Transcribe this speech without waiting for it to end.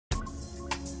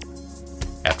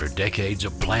After decades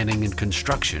of planning and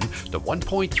construction, the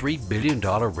 $1.3 billion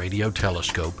radio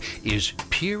telescope is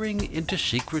peering into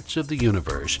secrets of the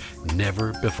universe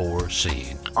never before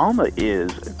seen. Alma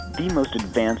is the most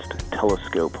advanced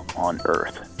telescope on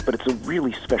Earth, but it's a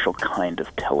really special kind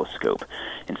of telescope.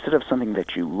 Instead of something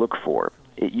that you look for,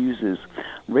 it uses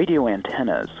radio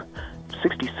antennas,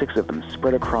 66 of them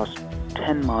spread across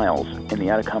 10 miles in the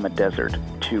Atacama Desert,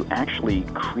 to actually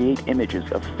create images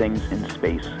of things in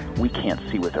space we can't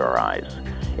see with our eyes.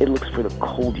 It looks for the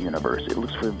cold universe. It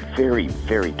looks for very,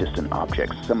 very distant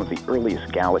objects, some of the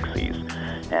earliest galaxies,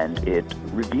 and it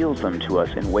reveals them to us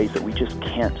in ways that we just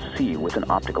can't see with an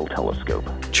optical telescope.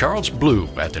 Charles Blue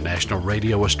at the National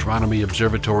Radio Astronomy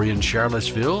Observatory in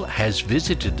Charlottesville has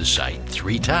visited the site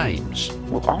 3 times.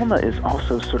 Well, Alma is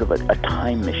also sort of a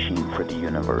time machine for the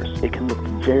universe. It can look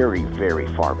very, very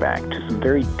far back to some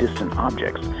very distant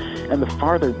objects. And the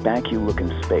farther back you look in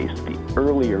space, the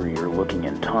earlier you're looking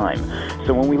in time.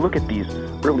 So when we look at these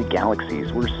early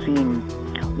galaxies, we're seeing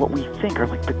what we think are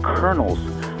like the kernels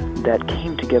that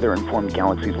came together and formed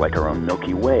galaxies like our own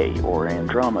Milky Way or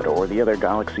Andromeda or the other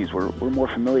galaxies we're more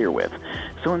familiar with.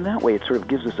 So in that way, it sort of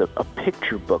gives us a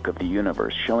picture book of the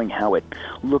universe, showing how it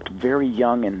looked very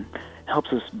young and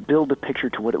helps us build a picture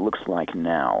to what it looks like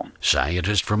now.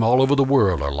 Scientists from all over the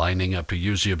world are lining up to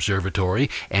use the observatory,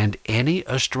 and any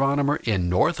astronomer in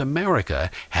North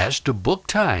America has to book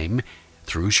time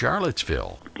through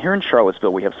Charlottesville. Here in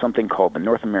Charlottesville, we have something called the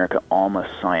North America Alma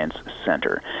Science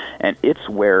Center, and it's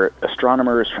where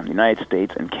astronomers from the United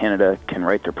States and Canada can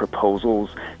write their proposals,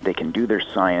 they can do their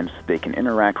science, they can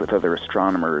interact with other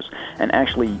astronomers, and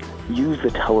actually use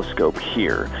the telescope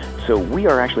here. So we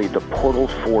are actually the portal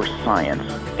for science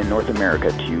in North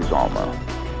America to use Alma.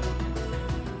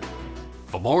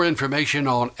 For more information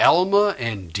on Alma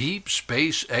and deep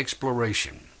space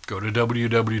exploration, go to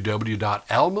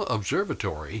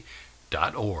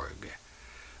www.almaobservatory.org.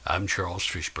 I'm Charles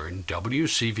Fishburne,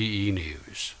 WCVE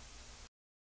News.